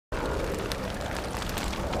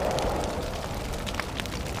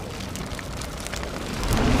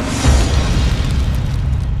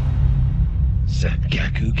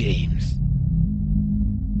Sikaku Games.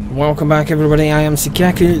 Welcome back everybody, I am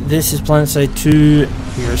Sikaku, this is Planetside 2,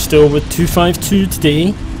 we are still with 252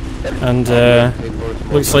 today, and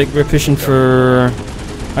looks like we're pushing for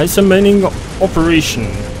ISA mining operation,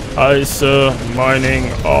 ISA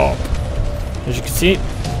mining op, as you can see.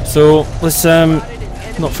 So let's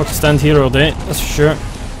not fucking stand here all day, that's for sure.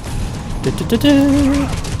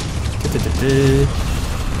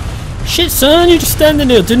 Shit son, you're just standing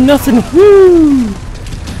there doing nothing, woo!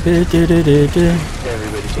 It's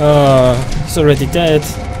already dead.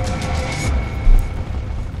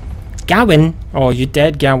 Gavin? Oh, you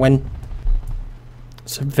dead, Gavin.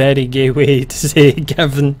 It's a very gay way to say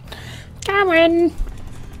Gavin. Gavin!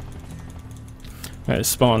 Right,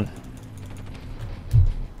 spawn.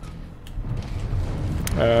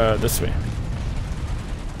 This way.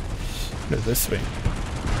 No, this way.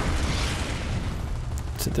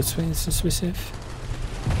 Is it this way? Is this way safe?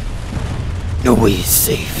 No way is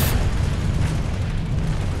safe.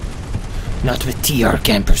 Not with TR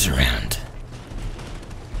campers around.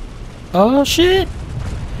 Oh shit!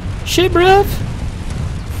 Shit, bruv!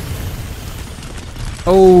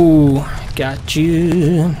 Oh, got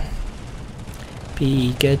you.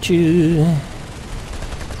 Pikachu.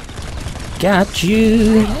 Got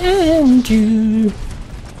you and you.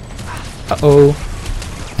 Uh-oh.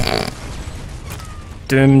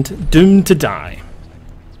 Doomed to die.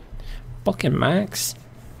 Fucking Max.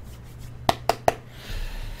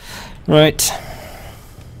 Right.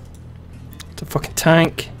 It's a fucking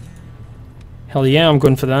tank. Hell yeah, I'm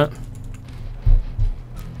going for that.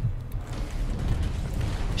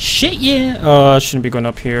 Shit yeah! Oh, I shouldn't be going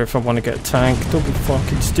up here if I want to get a tank. Don't be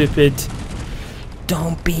fucking stupid.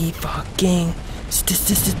 Don't be fucking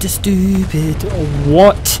stupid.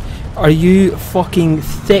 What are you fucking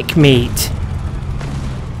thick, mate?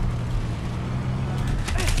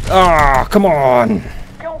 Ah, come on!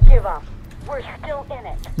 Don't give up. We're still in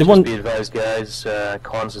it. The one. Be advised, guys.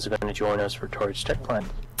 Cons is going to join us for Torch Tech Plant.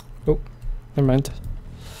 Oh, never mind.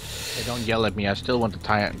 Hey, don't yell at me. I still want to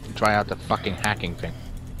try out the fucking hacking thing.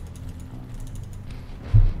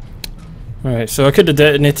 Alright, so I could have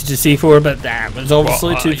detonated the C4, but that was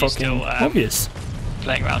obviously too fucking still, obvious.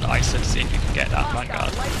 Playing around ISA to see if you can get that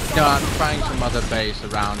vanguard. No, I'm trying some other base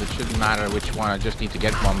around. It shouldn't matter which one. I just need to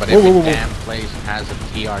get one. But every damn place has a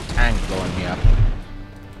TR tank blowing me up.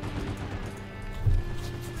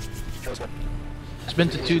 It's been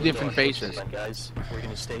to two different bases. Guys, we're going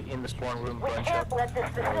to stay in the spawn room. We can't let this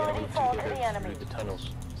facility fall to the enemy. The tunnels.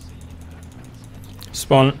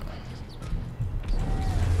 Spawn.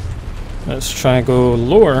 Let's try and go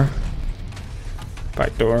lower.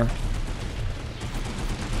 Back door.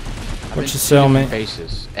 What you sell me?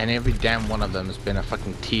 Bases, and every damn one of them has been a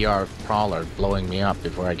fucking TR prowler blowing me up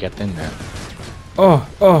before I get in there. Oh,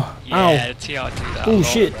 ow. Yeah, the TR do that. Oh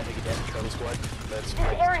shit. This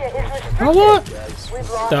area is restricted. Oh what? We've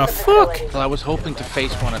lost The facility. fuck? Well, I was hoping to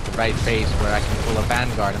face one at the right face where I can pull a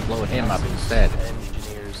vanguard and blow him up instead.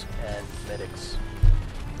 Engineers and medics.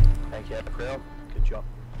 Thank you, April. Good job.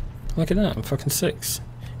 Look at that, I'm fucking 6.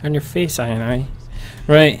 On your face, I.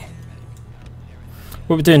 Right.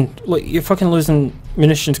 What we doing? Look, you're fucking losing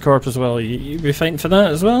munitions corp as well. You be fighting for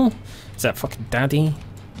that as well? Is that fucking daddy?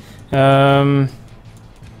 Yeah, I'm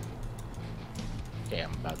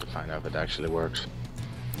about to find out if it actually works.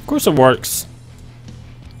 Of course it works.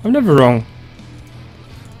 I'm never wrong.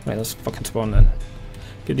 Right, let's fucking spawn then.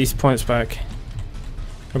 Get these points back.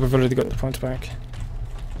 Oh, we've already got the points back.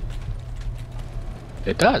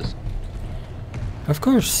 It does. Of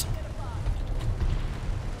course.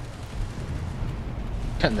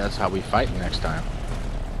 And that's how we fight next time.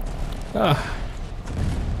 Ah.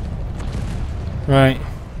 Right.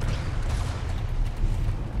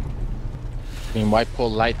 I mean, why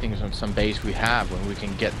pull lightnings on some base we have when we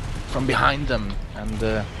can get from behind them and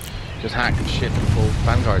just hack and shit and pull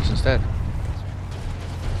vanguards instead?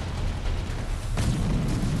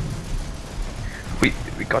 We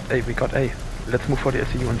got A. Let's move for the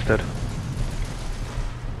SCU instead.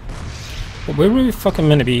 Well, where were we fucking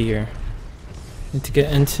meant to be here? Need to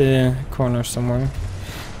get into a corner somewhere.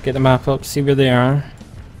 Get the map up, see where they are.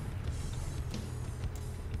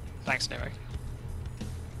 Thanks, Nero.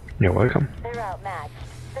 You're welcome. They're outmatched.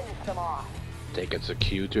 Finish them off. Take it's a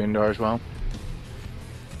queue to indoor as well.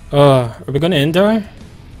 Are we going to indoor?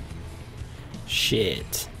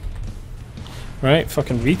 Shit. Right,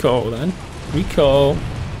 fucking recall then. Recall.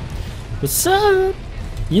 What's up?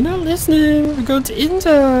 You're not listening. We're going to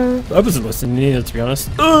indoor. I wasn't listening either, to be honest.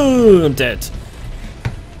 Oh, I'm dead.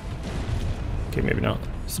 Okay, maybe not.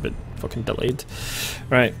 It's a bit fucking delayed.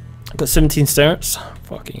 Right, I've got 17 starts.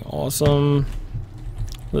 Fucking awesome.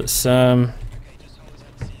 Let's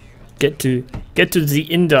Get to the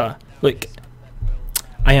Inda. Look,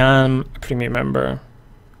 I am a premium member,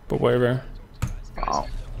 but whatever. Oh.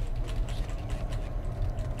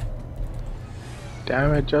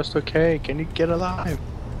 Damn it, just okay. Can you get alive?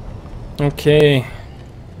 Okay.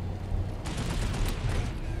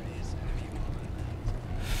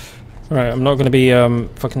 Right, I'm not gonna be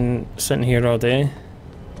fucking sitting here all day.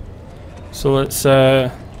 So let's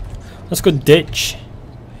go ditch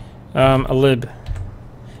a lib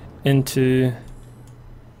into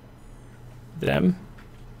them.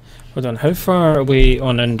 Hold on, how far away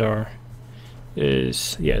on indoor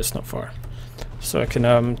is? Yeah, it's not far. So I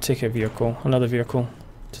can take a vehicle, another vehicle,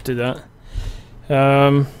 to do that.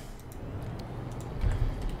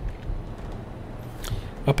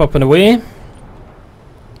 Up and away.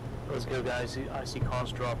 Let's go, guys. I see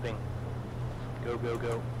cons dropping. Go, go,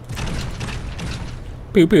 go.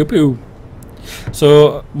 Poo poo poo.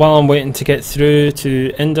 So while I'm waiting to get through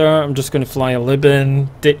to Indar, I'm just going to fly a lib in,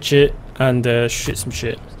 ditch it, and shoot some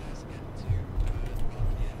shit.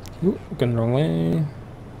 Ooh, going the wrong way.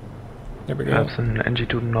 There we go. Perhaps an NG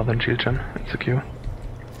to northern shield gen. It's secure.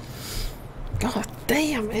 God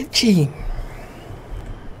damn, itchy.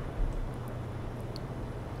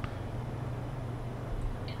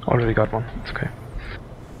 Already got one. It's okay.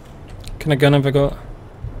 What kind of gun have I got?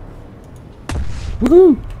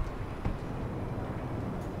 Woohoo!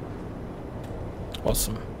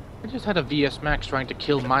 Awesome. I just had a VS Max trying to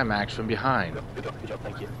kill my Max from behind. Good job,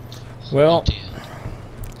 thank you. Well,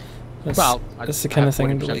 that's, Well, that's the kind of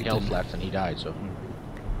thing I believe health in. left and he died, so...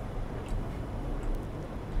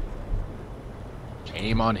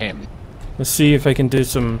 Shame on him. Let's see if I can do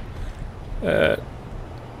some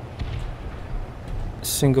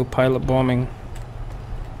single pilot bombing.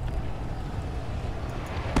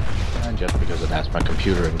 And just because of that, my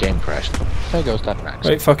computer and game crashed. There goes that Max.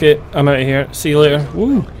 Right, fuck it. I'm out of here. See you later.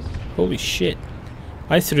 Woo! Holy shit.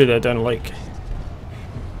 I threw that down like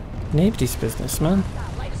nobody's business, man.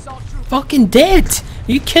 Fucking dead!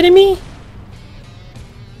 Are you kidding me?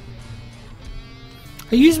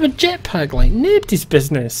 I used my jetpack like nobody's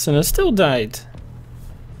business and I still died.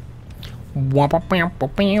 Right,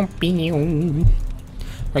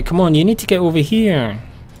 come on, you need to get over here.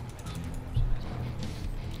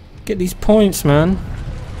 Get these points, man.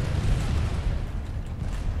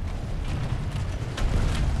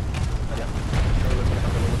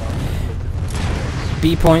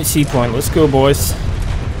 B point, C point. Let's go, boys.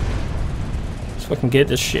 Let's fucking get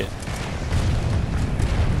this shit.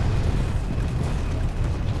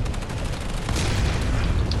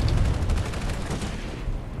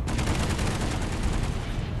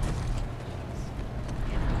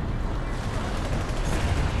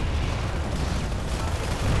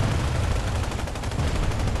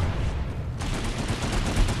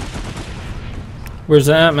 Where's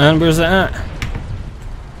that at, man? Where's that at?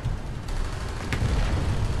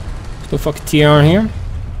 No fucking TR in here.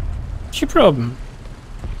 What's your problem?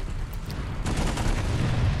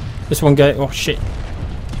 This one guy. Oh shit.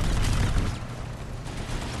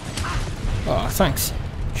 Oh, thanks.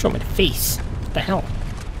 Shot me in the face. What the hell?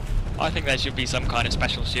 I think there should be some kind of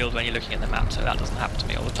special shield when you're looking at the map, so that doesn't happen to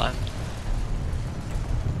me all the time.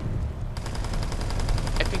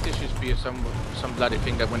 I think there should be some bloody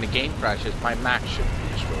thing that when the game crashes, my Max should be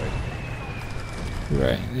destroyed.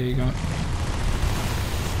 Right, there you go.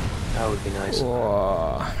 That would be nice.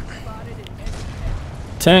 Whoa.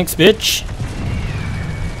 Thanks, bitch.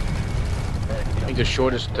 I think the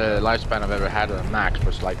shortest lifespan I've ever had on a Max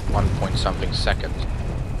was like 1 point something seconds.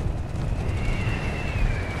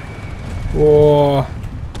 Whoa.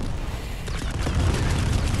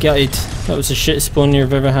 Get it. That was the shit spawn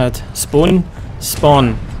you've ever had. Spawn?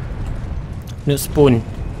 Spawn. Not spawn.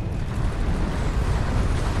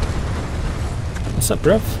 What's up,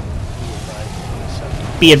 bruv?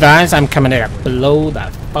 Be advised, I'm coming to blow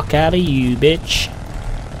the fuck out of you, bitch.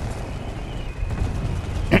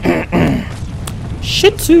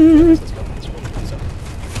 Shitsu!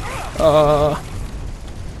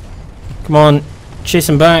 Come on, chase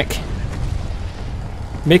him back.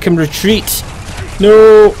 Make him retreat.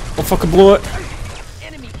 No! I'll fucking blow it.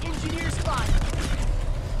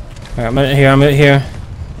 Right, I'm out here, I'm out here.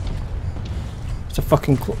 It's a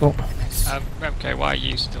fucking oh. Remco, why are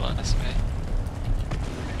you still on SMA?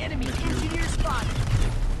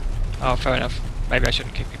 Oh, fair enough. Maybe I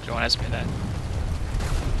shouldn't kick people on SMA then.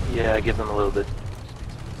 Yeah, give them a little bit.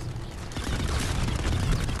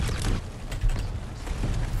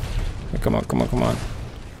 Come on, come on, come on.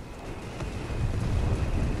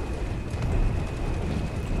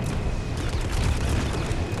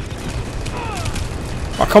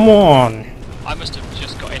 Oh, come on! I must have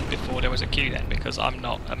just got in before there was a queue then, because because I'm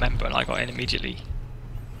not a member and I got in immediately.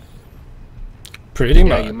 Pretty Yeah,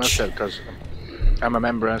 much. you must have, because I'm a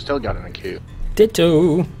member and I still got in a queue.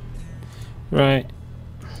 Ditto. Right.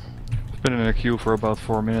 Been in a queue for about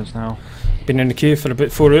 4 minutes now. Been in the queue for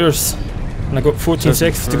about 4 hours. And I got 14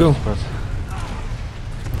 seconds to go. But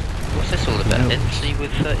What's this all about then? See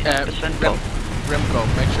with 30%?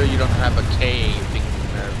 Remco, make sure you don't have a K thing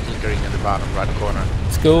flickering in the bottom right corner.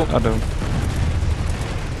 Let's go. I don't.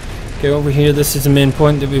 Get over here. This is the main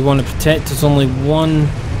point that we want to protect. There's only one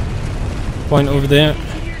point over there.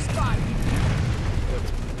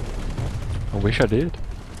 I wish I did.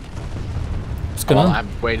 What's going Well, on?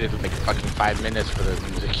 I've waited like fucking 5 minutes for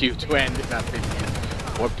the queue to end. And I've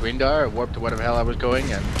been warped to Indar, or warped to whatever the hell I was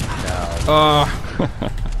going, and Oh.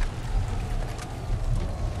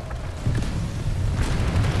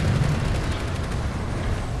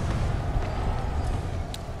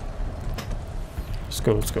 Let's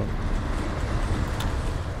go, let's go.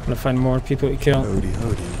 I'm gonna find more people to kill. Howdy,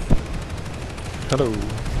 howdy. Hello.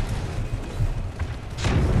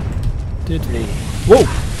 Dude. Whoa!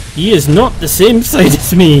 He is not the same side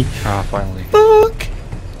as me! Ah, finally. Fuck!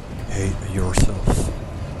 Hate yourself.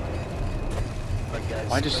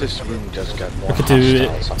 why does this room just get more I could do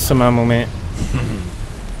hostile some ammo, mate.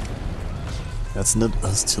 That's not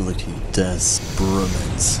hostility, that's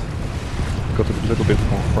bromance. Got a little bit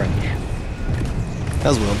more French.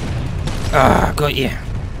 As well. Ah, got you.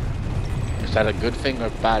 Is that a good thing or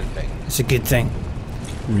a bad thing? It's a good thing.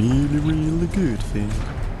 Really, really good thing.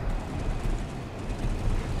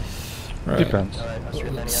 Right. Depends.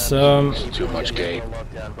 Let's It's too much gay.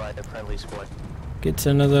 Lockdown by the friendly squad. get to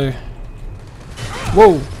another.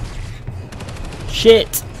 Whoa!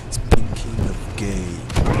 Shit! Speaking of gay.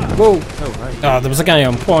 Whoa! Oh, right. Ah, there was a guy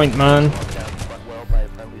on point, man. Lockdown fought well by the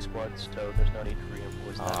friendly squad, so there's no need to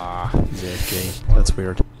reinforce that. Ah, Yeah, gay. That's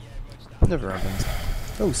weird. Never happened.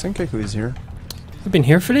 Oh, Senkaku is here. We've been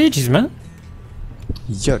here for ages, man.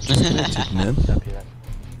 Yeah, just connected, man. Copy that.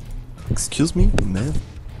 Excuse me, man.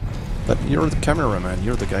 But you're the cameraman,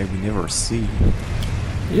 you're the guy we never see.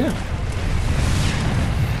 Yeah.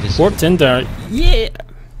 Warped in there. Yeah!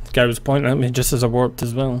 The guy was pointing at me just as I warped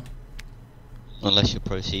as well. Unless you're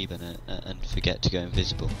proceeding it and forget to go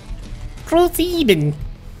invisible. Proceeding!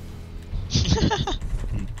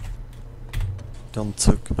 Don't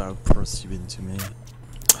talk about perceiving to me.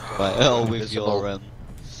 Right, oh, with Invisible. your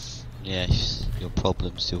yes, your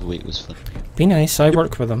problems the other week was fun. Be nice, I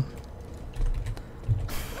work with him.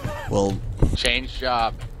 Well, change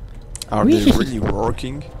job. are they really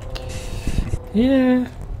working? Yeah.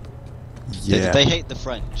 Yeah. They hate the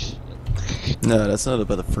French. No, that's not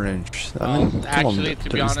about the French. I mean, come actually, on, to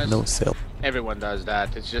be there is honest- no sale. Everyone does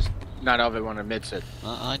that. It's just not everyone admits it.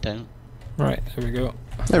 I don't. Right, there we go.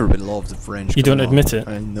 Everybody loves the French. You don't come on. admit it.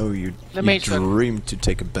 I know you. The You Mason. dream to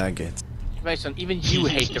take a baguette. Mason, even you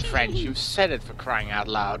hate the French. You've said it, for crying out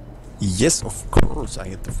loud. Yes, of course I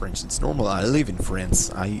hate the French. It's normal. I live in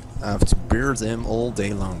France. I have to bear them all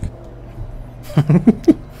day long.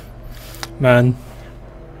 Man.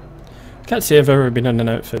 Can't say I've ever been in an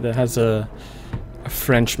outfit that has a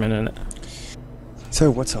Frenchman in it. So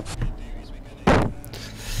what's up?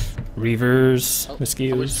 Reavers, Oh,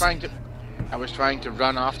 mosquitoes. I was trying to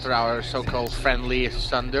run after our so-called friendly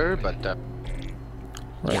Sunder, but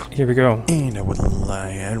Right, here we go. And I wouldn't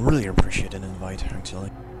lie, I really appreciate an invite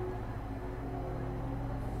actually.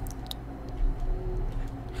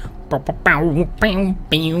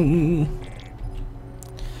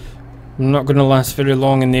 I'm not gonna last very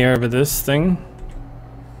long in the air with this thing.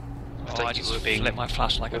 Oh, I just flip my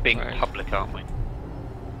flash like a being pro. public, aren't we?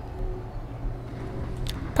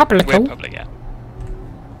 We're Publico. public, yeah.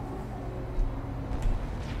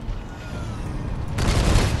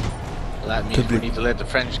 that means we need to let the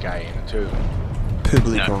French guy in too.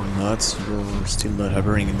 Public or not, you're still not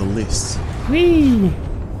appearing in the list. Whee!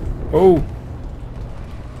 Oh,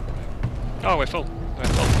 Oh, we're full. We're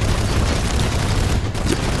full.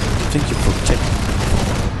 Thank you for checking.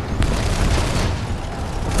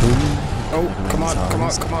 oh, come on, come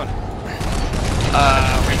on, come on.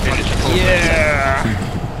 We finished full. Yeah!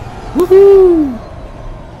 Woohoo!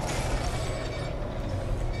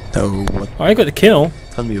 Oh, what? Oh, I got the kill.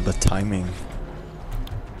 Tell me about timing.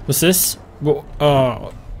 What's this? Well,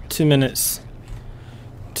 2 minutes.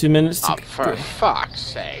 2 minutes to Oh, for fuck's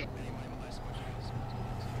sake.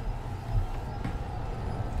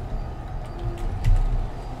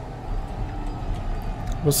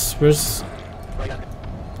 Where's...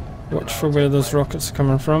 Watch for where those rockets are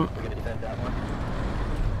coming from.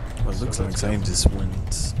 Well, it looks like scientists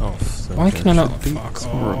went off. So Why there can I not- should be fuck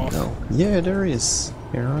some more off. now. Yeah, there is.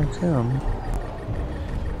 Here I come.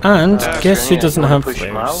 And guess who doesn't have push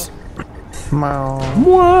him flares?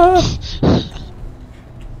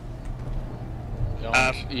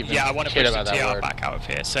 Yeah, I want to push the TR back out of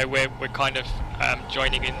here. So we're kind of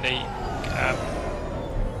joining in the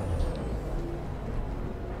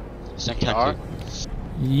TR?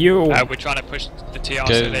 Yo. we're trying to push the TR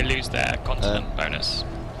so they lose their continent bonus.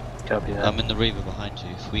 Copy that. I'm in the river behind you.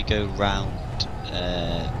 If we go round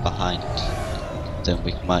behind, then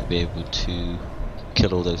we might be able to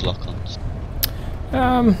kill all those lock-ons.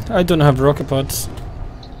 I don't have rocket pods.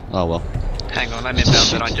 Oh well. Hang on, I'm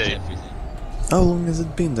inbound and I do. How long has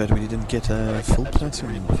it been that we didn't get a full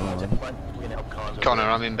platoon? Connor,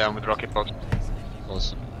 I'm inbound with rocket pods.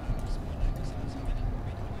 Awesome.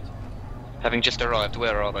 Having just arrived,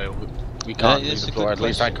 where are they all? We can't leave that's the a floor, good at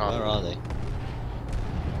least I question. can't. Where are they?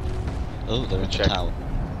 Oh, they're in the Check. tower.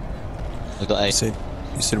 We got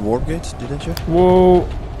You said warp gate, didn't you? Whoa.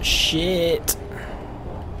 Shit.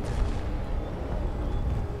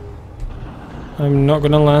 I'm not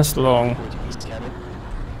gonna last long.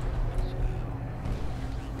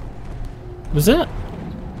 Was that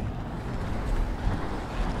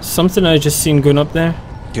something I just seen going up there?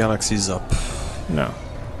 Galaxy's up. No.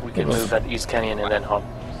 We can move that East Canyon and then hop.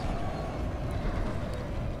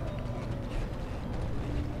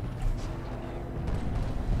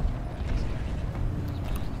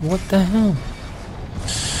 What the hell?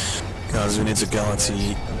 Guys, who needs a galaxy?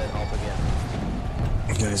 And then hop again.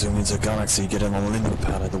 Guys, who needs a galaxy? Get in on the landing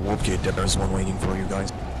pad at the warp gate. There's one waiting for you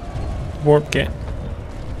guys. Warp gate.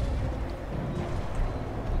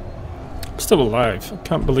 I'm still alive. I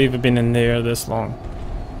can't believe I've been in there this long.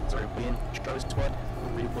 Sorry, we in Stroh squad.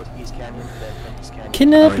 Report East Canyon, then East Canyon.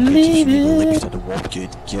 Cannot Alright, bitches, you believe need to it. lift at the warp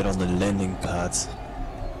gate. Get on the landing pads.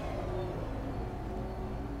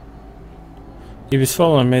 He was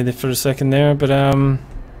following me for a second there, but I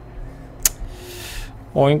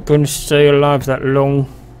ain't gonna stay alive that long.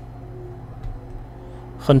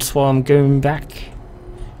 Hence why I'm going back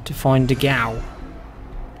to find the gal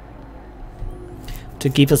to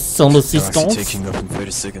give us some Galaxy assistance. taking up in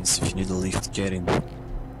 30 seconds. If you need a lift, get in. It's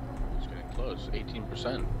getting close,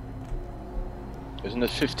 18%. Isn't it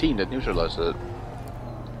 15 that neutralized it?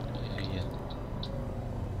 Yeah.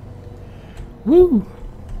 Woo!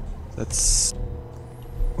 That's...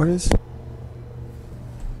 What is?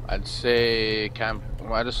 I'd say Camp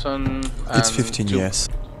Madison. It's and 15, yes.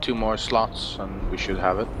 2 more slots, and we should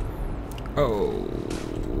have it. Oh.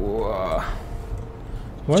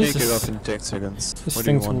 What is Take it this? off in 10 seconds. This What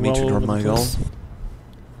do you thing's want me to well draw over my the goal? place.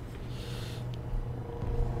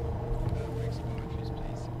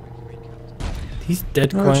 He's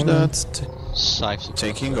dead Roger quiet. that. Cypher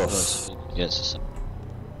Taking off. Yes.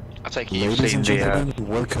 I take it you've Ladies seen and the gentlemen,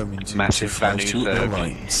 welcome into massive values 252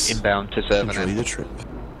 Airlines. inbound to Enjoy Zervan. the trip.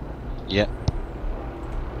 Yeah.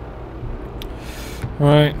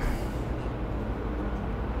 Right.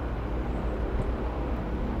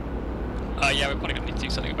 Yeah, we're probably going to need to do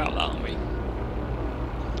something about that, aren't we?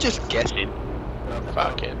 Just guessing.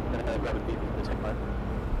 Fuck it.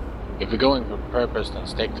 If we're going for purpose, then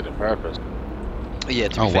stick to the purpose. Yeah,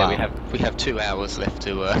 to be fair, we have 2 hours left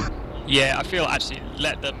to. Yeah, I feel actually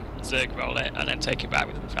let them Zerg roll it and then take it back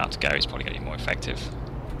with them out to go is probably going to be more effective.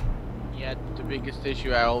 Yeah, the biggest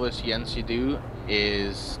issue I always see NC do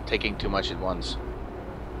is taking too much at once.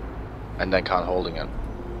 And then can't holding it.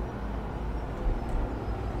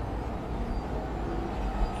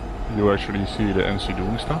 You actually see the NC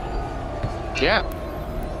doing stuff? Yeah.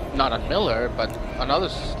 Not on Miller, but on other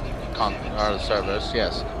servers,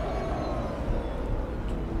 yes.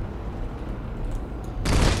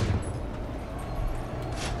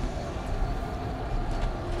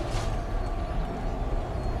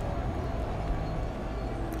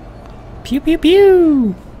 Pew pew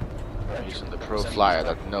pew! Using the pro flyer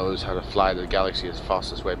that knows how to fly the galaxy as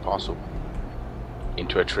fastest way possible.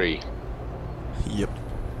 Into a tree. Yep.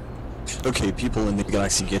 Okay, people in the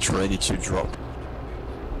galaxy, get ready to drop.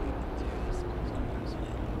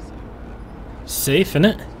 Safe,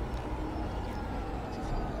 innit?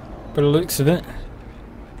 By the looks of it.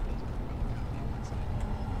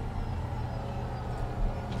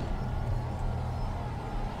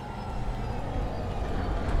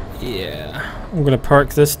 Yeah, I'm gonna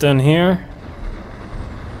park this down here,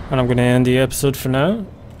 and I'm gonna end the episode for now,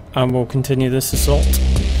 and we'll continue this assault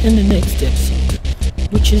in the next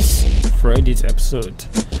episode, which is Friday's episode.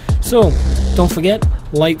 So, don't forget,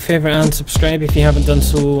 like, favorite, and subscribe if you haven't done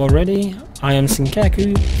so already. I am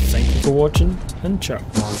Sinkaku, thank you for watching, and ciao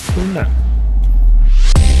for now.